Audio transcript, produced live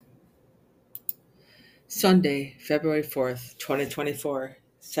Sunday, February 4th, 2024,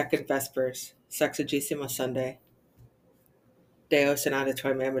 second Vespers, Sexagesima Sunday, Deus in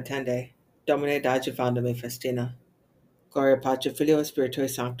auditorium amitende, Domine adjuvandum festina, Gloria Patri Filio Spiritui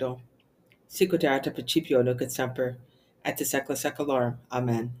Sancto, sicut erat in principio nunc et semper, et in saecula saeculorum.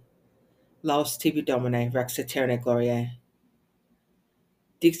 Amen. Laus tibi Domine, rex aeterne gloriae.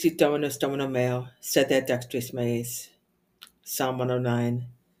 Dixit Dominus Domino meo, sed et dextris meis. Psalm 109.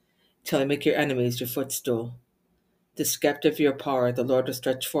 Till I make your enemies your footstool. The scepter of your power the Lord will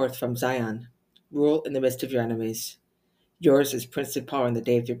stretch forth from Zion. Rule in the midst of your enemies. Yours is princely power in the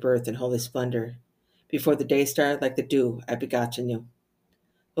day of your birth and holy splendor. Before the day started like the dew, I begotten you.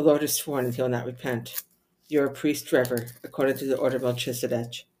 The Lord has sworn and he will not repent. You are a priest forever, according to the order of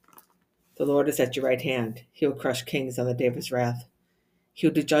Melchizedek. The Lord is at your right hand. He will crush kings on the day of his wrath. He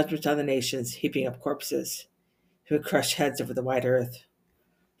will do judgment on the nations, heaping up corpses. He will crush heads over the wide earth.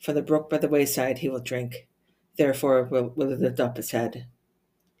 From the brook by the wayside he will drink. Therefore will he lift up his head.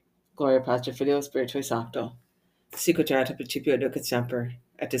 Gloria Patri Filio Spiritui Sancto. Sicut erat in principio nunc et semper,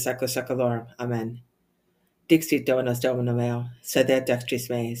 et in saecula saeculorum. Amen. Dixit Dominus Domino meo, sed et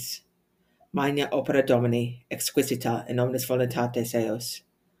dextris meis. Magna opera Domini, exquisita in omnis voluntates eos.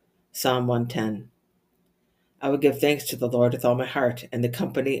 Psalm 110. I will give thanks to the Lord with all my heart, in the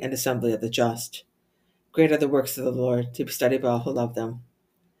company and assembly of the just. Great are the works of the Lord, to be studied by all who love them.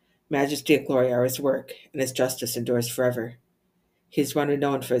 Majesty and glory are his work, and his justice endures forever. He is one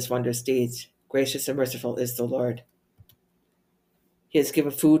renowned for his wondrous deeds. Gracious and merciful is the Lord. He has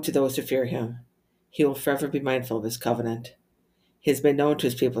given food to those who fear him. He will forever be mindful of his covenant. He has made known to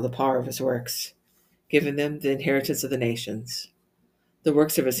his people the power of his works, giving them the inheritance of the nations. The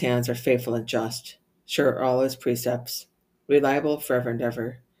works of his hands are faithful and just. Sure are all his precepts, reliable forever and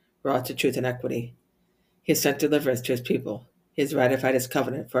ever, wrought to truth and equity. He has sent deliverance to his people. He has ratified his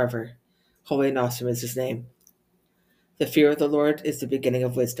covenant forever. Holy and awesome is his name. The fear of the Lord is the beginning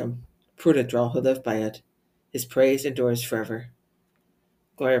of wisdom. Prudent are all who live by it. His praise endures forever.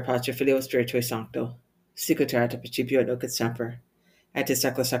 Gloria Patri Filio Spiritui Sancto. Sicut erat in principio nunc et semper, et in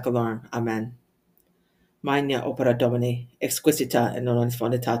saecula saeculorum. Amen. Magna opera Domini, exquisita in omnis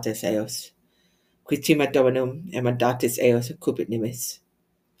voluntates eos. Qui timet Dominum et mandatis eos cupit nimis.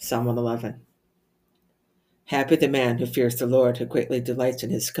 Psalm 111. Happy the man who fears the Lord, who greatly delights in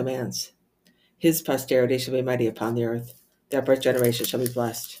his commands. His posterity shall be mighty upon the earth. The upright generation shall be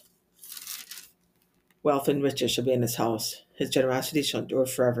blessed. Wealth and riches shall be in his house. His generosity shall endure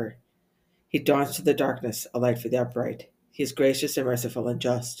forever. He dawns to the darkness a light for the upright. He is gracious and merciful and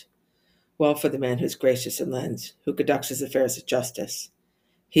just. Well for the man who is gracious and lends, who conducts his affairs with justice.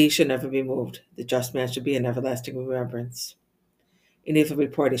 He shall never be moved. The just man shall be in everlasting remembrance. In evil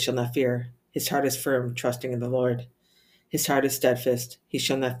report he shall not fear. His heart is firm, trusting in the Lord. His heart is steadfast. He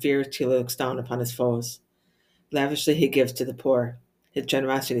shall not fear till he looks down upon his foes. Lavishly he gives to the poor. His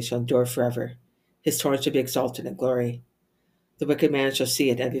generosity shall endure forever. His horn shall be exalted in glory. The wicked man shall see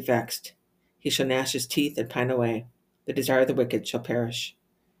it and be vexed. He shall gnash his teeth and pine away. The desire of the wicked shall perish.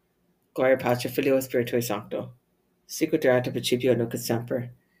 Gloria Patri Filio Spiritui Sancto. Sicut erat in principio nunc et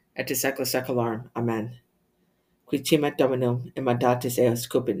semper, et in saecula saeculorum. Amen. Qui timet Dominum et mandatis eos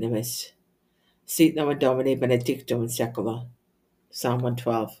cupit nimis. Sit nomen Domini benedictum in saecula. Psalm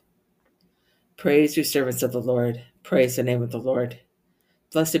 112. Praise you, servants of the Lord. Praise the name of the Lord.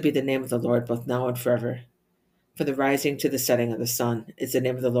 Blessed be the name of the Lord, both now and forever. From the rising to the setting of the sun is the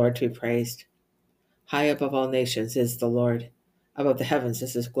name of the Lord to be praised. High above all nations is the Lord. Above the heavens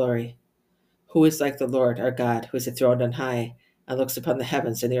is his glory. Who is like the Lord our God, who is enthroned on high, and looks upon the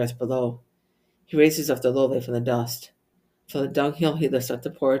heavens and the earth below? He raises up the lowly from the dust. From the dunghill he lifts up the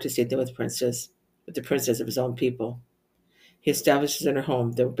poor to seat them with the princes of his own people. He establishes in her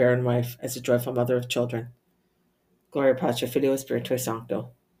home the barren wife as a joyful mother of children. Gloria Patri Filio Spiritui Sancto.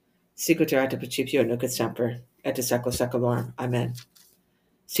 Sicut erat in principio nunc et semper, et in saecula saeculorum. Amen.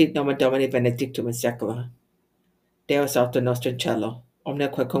 Sit nomen Domini benedictum in saecula. Deus alto nostro in cielo, omnia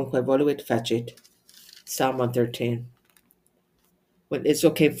quacunque voluit fecit. Psalm 113. When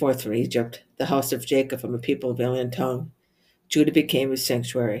Israel came forth from Egypt, the house of Jacob from a people of alien tongue, Judah became his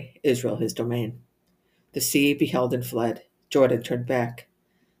sanctuary, Israel his domain. The sea beheld and fled, Jordan turned back.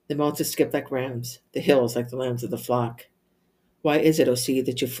 The mountains skipped like rams, the hills like the lambs of the flock. Why is it, O sea,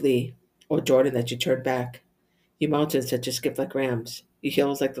 that you flee, O Jordan, that you turn back? You mountains that you skip like rams, you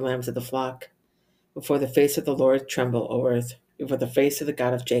hills like the lambs of the flock. Before the face of the Lord tremble, O earth, before the face of the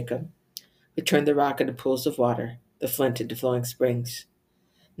God of Jacob. We turn the rock into pools of water, the flint into flowing springs.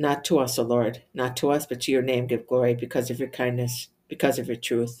 Not to us, O Lord, not to us, but to your name give glory because of your kindness, because of your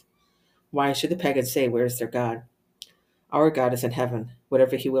truth. Why should the pagans say, where is their God? Our God is in heaven.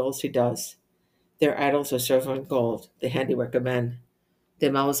 Whatever he wills, he does. Their idols are silver and gold, the handiwork of men. They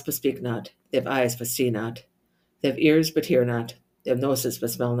have mouths but speak not, they have eyes but see not, they have ears but hear not, they have noses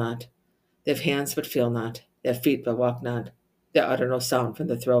but smell not, they have hands but feel not, they have feet but walk not, they utter no sound from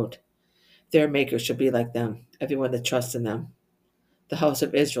the throat. Their maker shall be like them, everyone that trusts in them. The house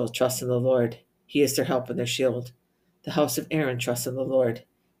of Israel trusts in the Lord, he is their help and their shield. The house of Aaron trusts in the Lord,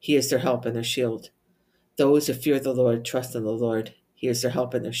 he is their help and their shield. Those who fear the Lord trust in the Lord, he is their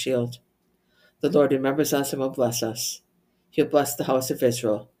help and their shield. The Lord remembers us and will bless us. He'll bless the house of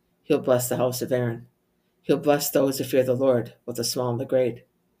Israel, he'll bless the house of Aaron. He'll bless those who fear the Lord, both the small and the great.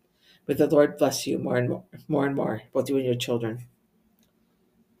 May the Lord bless you more and more, both you and your children.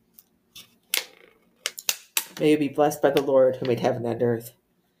 May you be blessed by the Lord who made heaven and earth.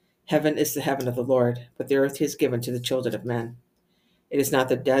 Heaven is the heaven of the Lord, but the earth he has given to the children of men. It is not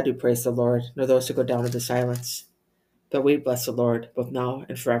the dead who praise the Lord, nor those who go down into silence. But we bless the Lord, both now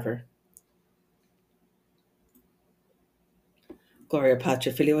and forever. Gloria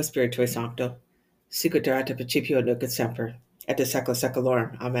Patri Filio Spiritui Sancto, sicut erat in principio nunc et semper, et in saecula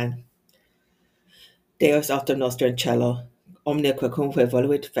saeculorum. Amen. Deus alter noster in cielo, omnia quacumque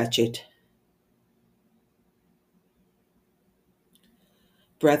voluit fecit.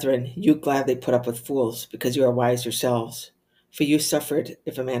 Brethren, you gladly put up with fools, because you are wise yourselves. For you suffered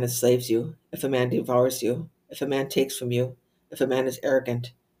if a man enslaves you, if a man devours you, if a man takes from you, if a man is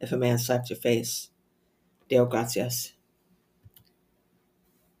arrogant, if a man slaps your face. Deo gratias.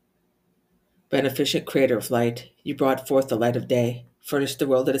 Beneficent Creator of light, you brought forth the light of day, furnished the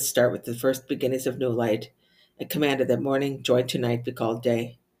world at its start with the first beginnings of new light, and commanded that morning joined to night be called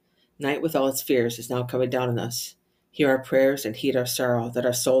day. Night with all its fears is now coming down on us. Hear our prayers and heed our sorrow, that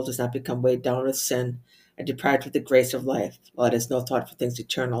our soul does not become weighed down with sin and deprived of the grace of life, while it has no thought for things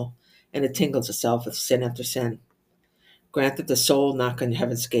eternal, and it tingles itself with sin after sin. Grant that the soul knock on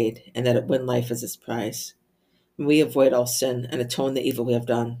heaven's gate, and that it win life as its prize. May we avoid all sin and atone the evil we have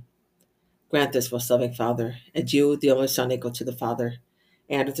done. Grant this, most loving Father, and you, the only Son, equal to the Father,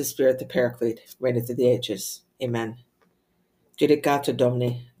 and with the Spirit, the Paraclete, reigneth through the ages. Amen. Judicata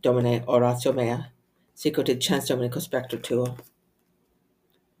Domine, oratio mea, sicut in cens Domini conspector tuo.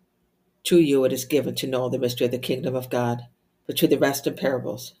 To you it is given to know the mystery of the kingdom of God, but to the rest in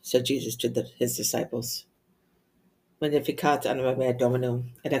parables, said Jesus to his disciples. Magnificat anima mea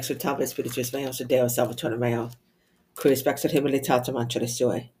Dominum, et exultavit spiritus meus Deo Salvator meo, qui spexit humilitatem ancere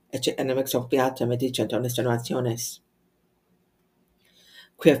sue, et enemix hoc beata medicent omnes generationes.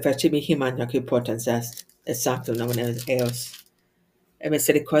 Quia feci mihi magna qui potens est, et sanctum nomen eos, et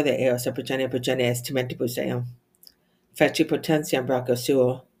misericordia eos a progenies timentibus eum. Feci potentiam brachio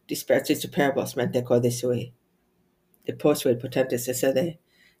suo, dispersis superbos mente corde sui. Deposuit potentis sede,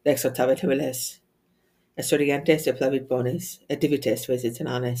 lex octavit humiles, et sorientes et plevit bonis, et divites visit in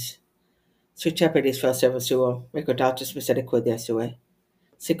annis. Sui cepidis fel servo suo, recordatus misericordia sue.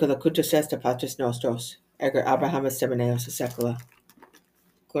 Sicula cutus est a patris nostros, ergo Abraham semeneos a secula.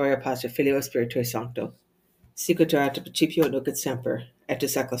 Gloria Patri Filio Spiritui Sancto, sicut erat in principio nunc et semper, et in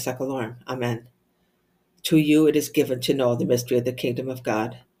saecula saeculorum. Amen. To you it is given to know the mystery of the kingdom of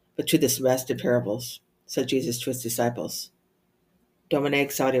God, but to this rest in parables, said Jesus to his disciples. Domine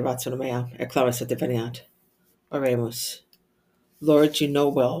exaudi ratio meam, et claris et diveniat. Oremus. Lord, you know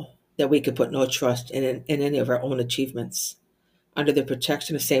well that we could put no trust in any of our own achievements. Under the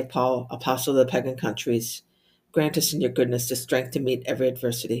protection of St. Paul, apostle of the pagan countries, grant us in your goodness the strength to meet every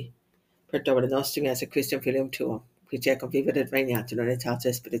adversity. Per Domine nostrum Iesu Christum filium tuum, qui tecum vivit et regnat in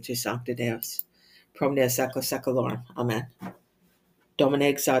unitate Spiritus Sancti Deus, pro omnia saecula saeculorum. Amen.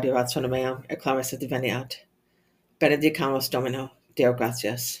 Domine exaudi ratio meam, et claris et diveniat. Benedicamus Domino, Deo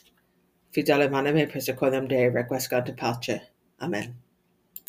gratias. Fidele manime persequendum Dei requiescat in pace. Amen.